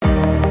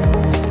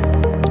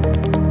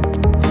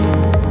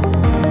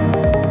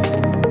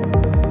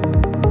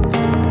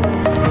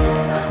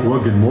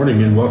Well, good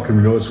morning and welcome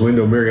to Noah's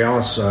Window. Mary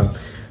Alice,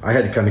 I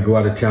had to kind of go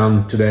out of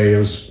town today. I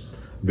was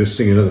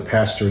visiting another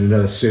pastor in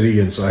another city,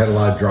 and so I had a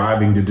lot of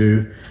driving to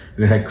do,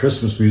 and I had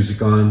Christmas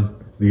music on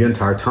the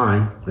entire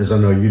time, as I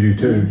know you do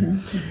too.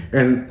 Mm-hmm.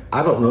 And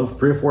I don't know,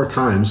 3 or 4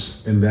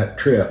 times in that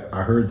trip,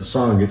 I heard the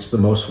song, "It's the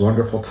Most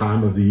Wonderful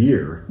Time of the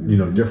Year." You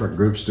know, different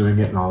groups doing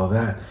it and all of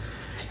that.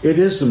 It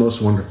is the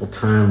most wonderful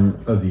time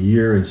of the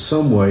year in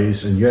some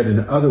ways, and yet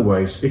in other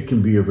ways, it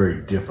can be a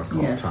very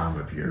difficult time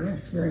of year.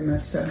 Yes, very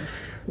much so.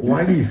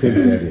 Why do you think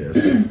that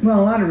is? Well,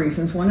 a lot of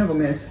reasons. One of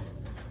them is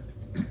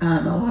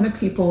a lot of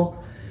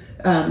people,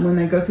 when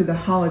they go through the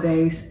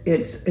holidays,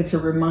 it's a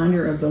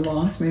reminder of the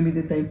loss maybe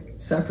that they've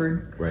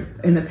suffered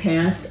in the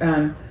past.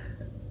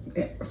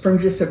 From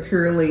just a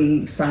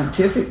purely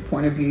scientific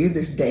point of view,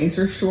 the days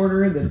are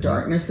shorter, the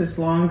darkness is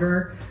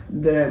longer,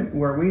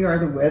 where we are,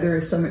 the weather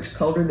is so much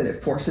colder that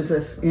it forces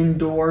us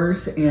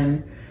indoors,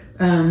 and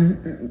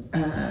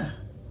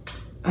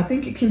I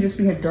think it can just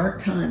be a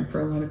dark time for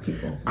a lot of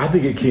people. I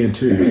think it can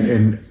too.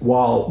 And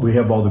while we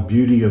have all the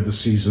beauty of the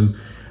season,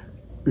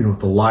 you know, with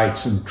the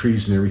lights and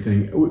trees and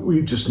everything,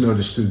 we've just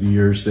noticed through the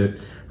years that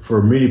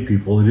for many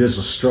people it is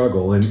a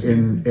struggle.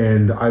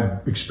 And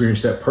I've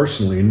experienced that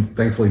personally, and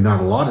thankfully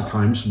not a lot of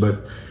times,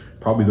 but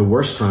probably the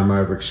worst time I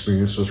ever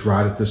experienced was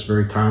right at this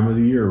very time of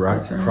the year,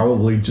 right?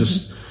 Probably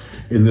just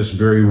in this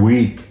very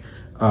week.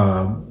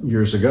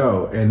 Years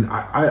ago. And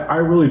I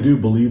really do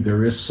believe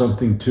there is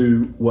something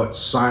to what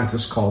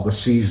scientists call the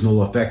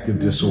seasonal affective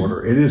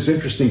disorder. It is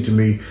interesting to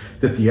me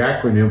that the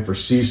acronym for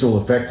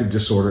seasonal affective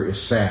disorder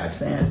is SAD.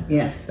 SAD,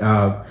 yes.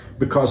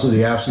 Because of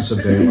the absence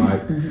of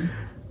daylight.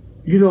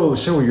 You know,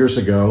 several years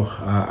ago,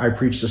 I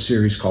preached a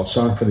series called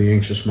Song for the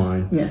Anxious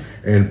Mind.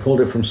 Yes. And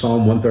pulled it from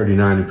Psalm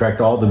 139. In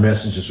fact, all the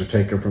messages are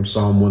taken from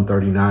Psalm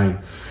 139.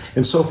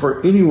 And so for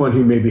anyone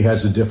who maybe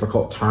has a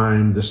difficult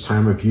time this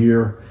time of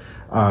year,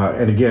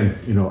 and again,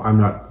 you know, I'm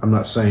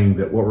not saying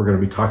that what we're going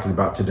to be talking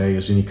about today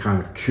is any kind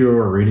of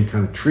cure or any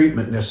kind of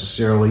treatment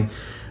necessarily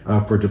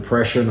for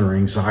depression or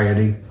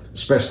anxiety,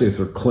 especially if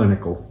they're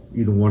clinical,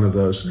 either one of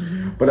those.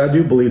 But I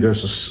do believe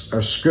there's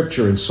a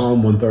scripture in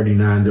Psalm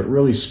 139 that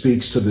really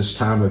speaks to this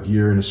time of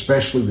year, and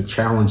especially the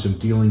challenge of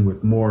dealing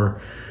with more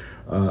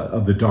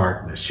of the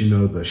darkness, you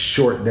know, the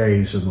short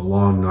days and the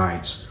long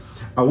nights.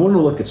 I want to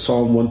look at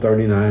Psalm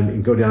 139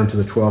 and go down to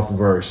the 12th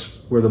verse,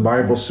 where the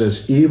Bible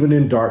says, "Even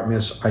in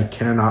darkness I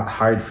cannot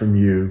hide from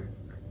you.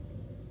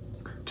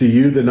 To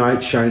you the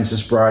night shines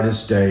as bright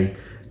as day.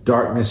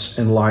 Darkness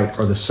and light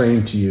are the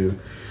same to you."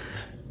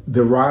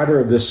 The writer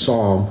of this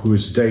psalm, who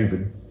is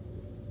David,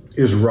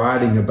 is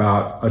writing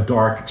about a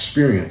dark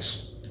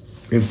experience.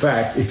 In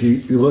fact, if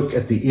you look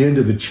at the end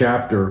of the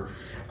chapter,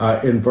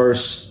 in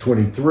verse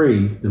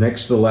 23, the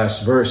next to the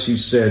last verse, he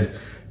said,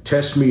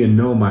 "Test me and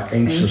know my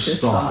anxious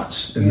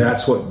thoughts." And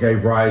that's what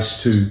gave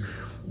rise to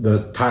the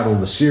title of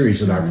the series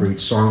that I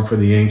preached, Song for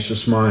the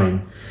Anxious Mind.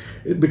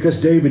 Because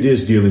David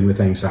is dealing with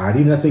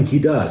anxiety, and I think he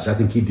does. I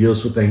think he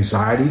deals with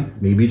anxiety,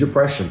 maybe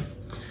depression.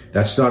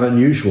 That's not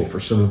unusual for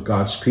some of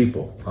God's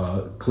people.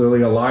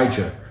 Clearly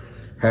Elijah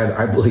had,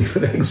 I believe,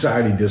 an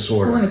anxiety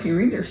disorder. Well, and if you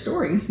read their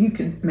stories, you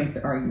could make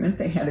the argument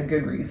they had a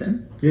good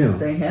reason. Yeah.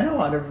 They had a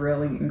lot of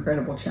really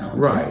incredible challenges.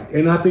 Right.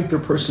 And I think their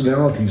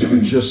personalities were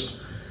just...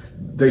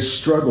 they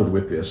struggled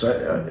with this.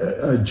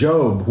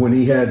 Job, when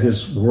he had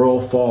his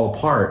world fall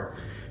apart,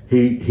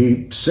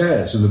 he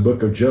says in the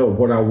book of Job,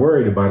 "What I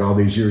worried about all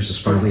these years has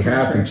finally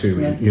happened to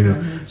me." Yes. You know,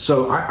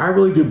 so I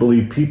really do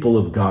believe people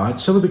of God,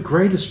 some of the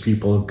greatest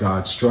people of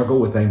God, struggle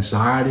with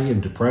anxiety and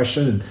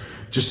depression. And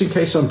just in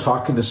case I'm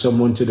talking to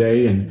someone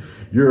today and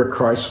you're a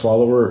Christ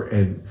follower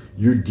and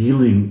you're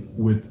dealing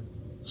with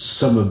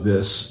some of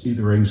this,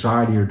 either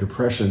anxiety or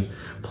depression,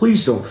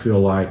 please don't feel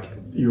like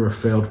you're a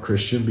failed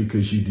Christian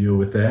because you deal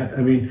with that.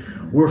 I mean,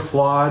 we're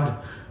flawed,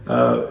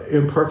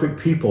 imperfect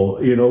people.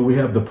 You know, we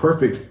have the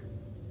perfect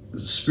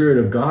Spirit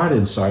of God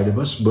inside of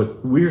us, but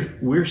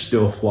we're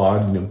still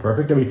flawed and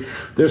imperfect. I mean,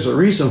 there's a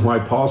reason why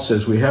Paul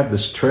says we have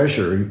this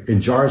treasure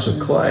in jars of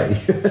clay.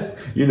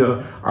 You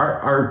know,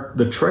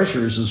 the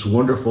treasure is as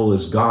wonderful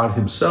as God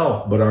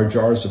himself, but our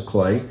jars of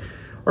clay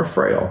are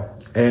frail.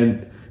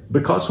 And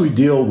because we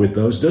deal with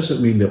those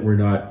doesn't mean that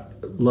we're not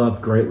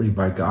loved greatly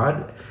by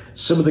God.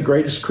 Some of the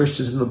greatest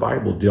Christians in the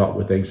Bible dealt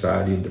with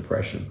anxiety and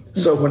depression.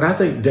 So when I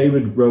think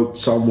David wrote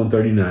Psalm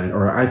 139,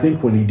 or I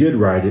think when he did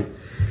write it,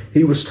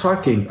 he was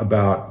talking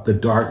about the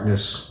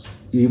darkness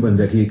even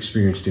that he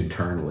experienced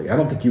internally. I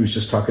don't think he was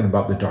just talking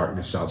about the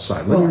darkness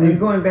outside. Well, and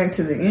going back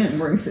to the end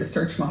where he says,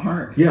 "Search my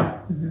heart." Yeah.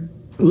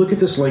 Look at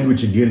this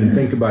language again and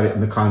think about it in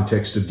the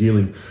context of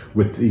dealing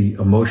with the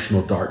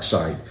emotional dark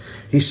side.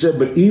 He said,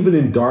 "But even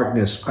in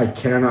darkness, I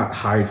cannot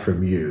hide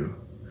from you.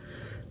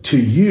 To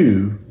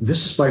you,"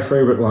 this is my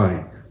favorite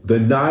line, "the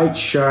night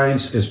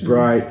shines as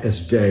bright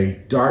as day.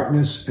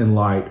 Darkness and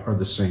light are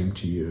the same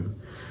to you."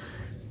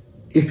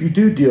 If you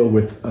do deal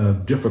with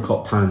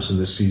difficult times in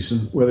this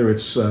season, whether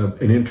it's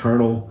an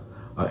internal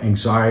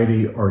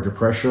anxiety or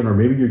depression, or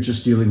maybe you're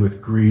just dealing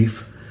with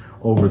grief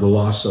over the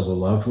loss of a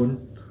loved one,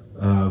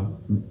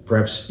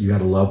 Perhaps you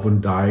had a loved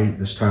one die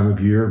this time of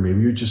year.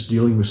 Maybe you're just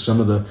dealing with some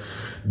of the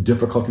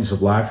difficulties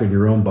of life in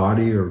your own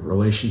body or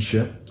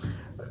relationship.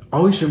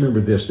 Always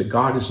remember this, that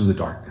God is in the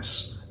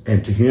darkness,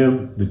 and to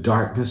him, the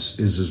darkness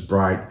is as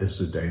bright as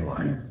the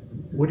daylight.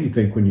 What do you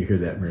think when you hear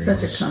that, Mary?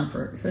 Such a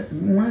comfort.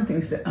 One of the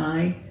things that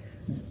I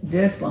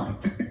dislike,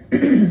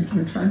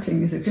 I'm trying to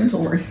use a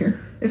gentle word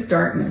here, is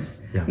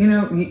darkness. Yeah. You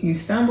know, you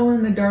stumble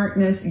in the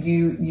darkness,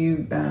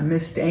 you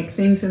mistake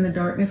things in the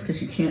darkness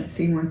because you can't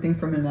see one thing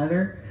from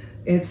another.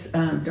 It's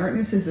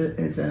darkness is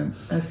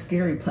a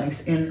scary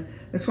place, and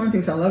that's one of the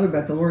things I love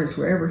about the Lord is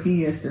wherever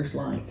he is, there's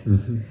light.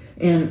 Mm-hmm.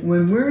 And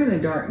when we're in the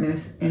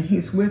darkness and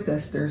he's with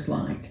us, there's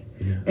light.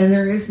 Yeah. And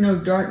there is no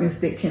darkness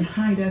that can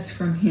hide us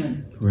from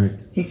him. Right.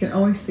 He can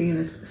always see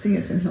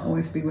us, and he'll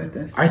always be with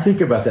us. I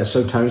think about that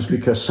sometimes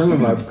because some of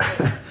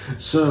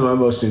my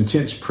most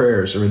intense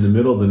prayers are in the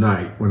middle of the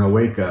night when I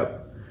wake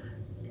up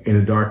in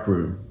a dark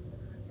room,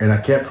 and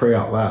I can't pray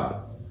out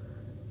loud,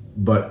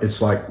 but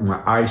it's like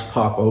my eyes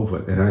pop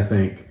open and I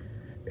think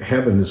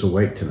heaven is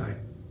awake tonight.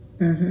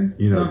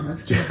 Mm-hmm. You know,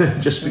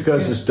 just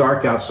because it's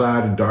dark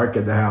outside and dark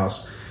at the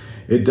house,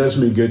 it does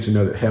me good to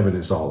know that heaven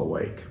is all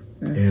awake.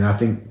 Mm-hmm. And I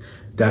think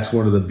that's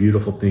one of the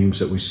beautiful themes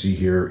that we see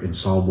here in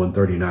Psalm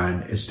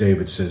 139, as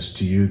David says,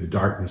 to you, the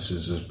darkness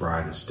is as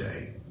bright as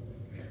day.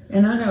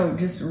 And I know,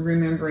 just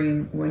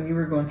remembering when you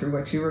were going through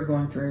what you were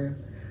going through,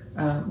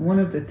 one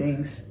of the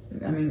things,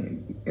 I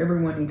mean,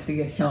 everyone needs to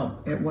get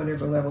help at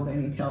whatever level they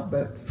need help.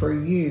 But for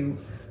you,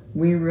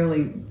 we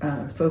really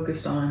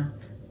focused on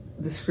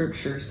the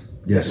scriptures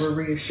that were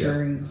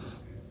reassuring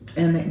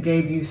and that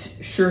gave you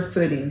sure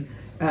footing.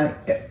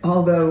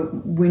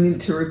 Although we need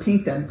to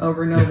repeat them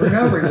over and over and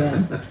over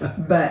again,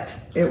 but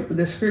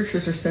the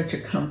scriptures are such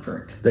a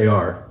comfort. They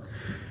are.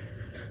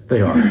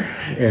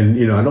 And,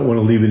 you know, I don't want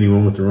to leave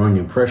anyone with the wrong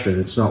impression.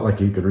 It's not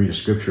like you can read a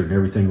scripture and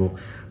everything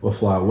will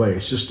fly away.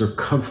 It's just their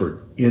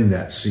comfort in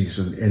that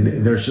season.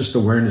 And there's just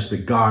awareness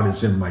that God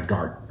is in my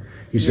dark.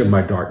 He's in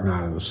my dark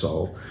night of the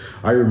soul.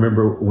 I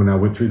remember when I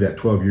went through that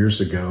 12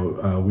 years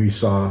ago, we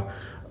saw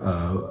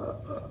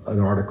an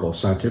article, a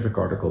scientific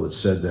article that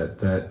said that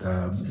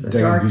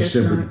day in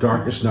December, the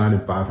darkest night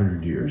in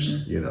 500 years,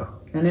 mm-hmm. you know.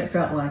 And it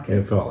felt like it.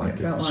 It felt like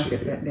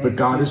it that day. But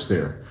God is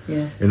there.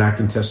 Yes. And I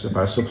can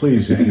testify. So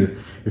please,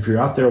 if you're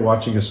out there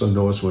watching us on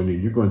Noah's Window,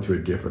 you're going through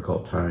a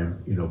difficult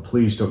time, you know,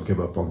 please don't give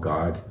up on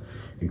God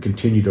and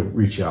continue to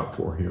reach out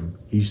for him.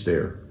 He's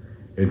there.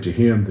 And to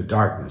him, the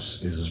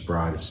darkness is as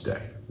bright as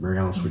day. Mary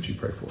Alice, would you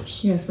pray for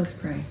us? Yes, let's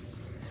pray.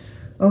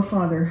 Oh,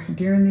 Father,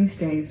 during these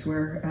days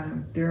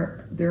where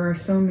there are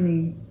so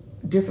many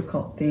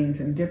difficult things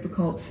and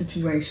difficult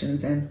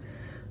situations and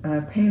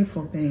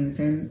painful things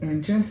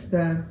and just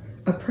the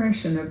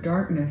oppression of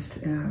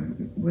darkness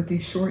with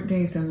these short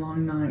days and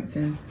long nights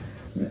and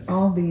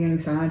all the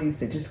anxieties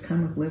that just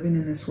come with living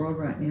in this world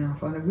right now.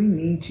 Father, we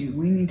need you.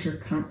 We need your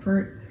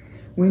comfort.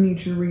 We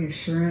need your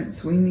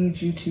reassurance. We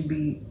need you to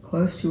be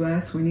close to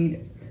us. We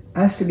need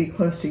us to be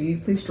close to you.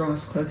 Please draw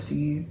us close to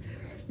you.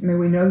 May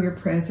we know your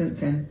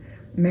presence, and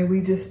may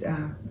we just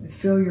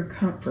feel your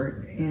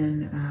comfort.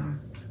 And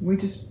we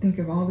just think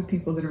of all the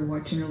people that are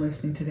watching or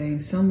listening today,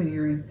 and so many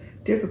are in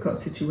difficult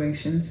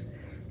situations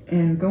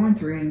and going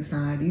through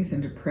anxieties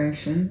and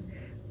depression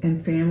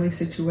and family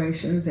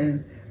situations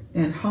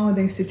and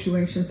holiday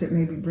situations that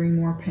maybe bring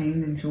more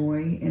pain than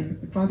joy.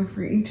 And Father,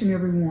 for each and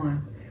every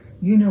one,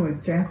 you know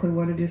exactly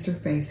what it is they're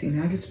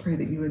facing. I just pray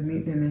that you would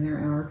meet them in their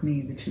hour of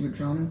need, that you would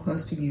draw them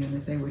close to you, and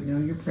that they would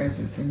know your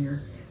presence and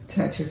your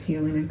touch of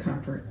healing and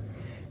comfort.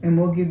 And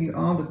we'll give you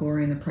all the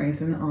glory and the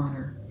praise and the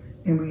honor.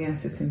 And we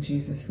ask this in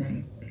Jesus'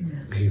 name.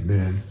 Amen.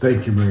 Amen.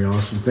 Thank you, Mary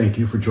Alice. Thank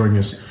you for joining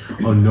us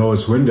on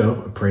Noah's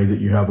Window. I pray that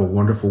you have a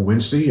wonderful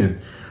Wednesday,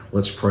 and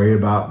let's pray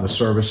about the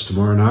service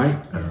tomorrow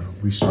night. Yes.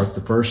 We start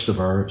the first of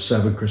our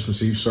 7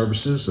 Christmas Eve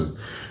services, and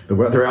the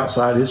weather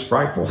outside is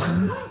frightful,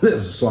 as the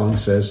song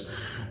says,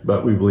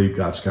 but we believe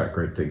God's got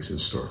great things in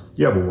store.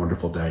 You have a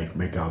wonderful day.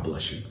 May God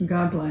bless you.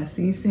 God bless.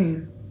 See you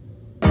soon.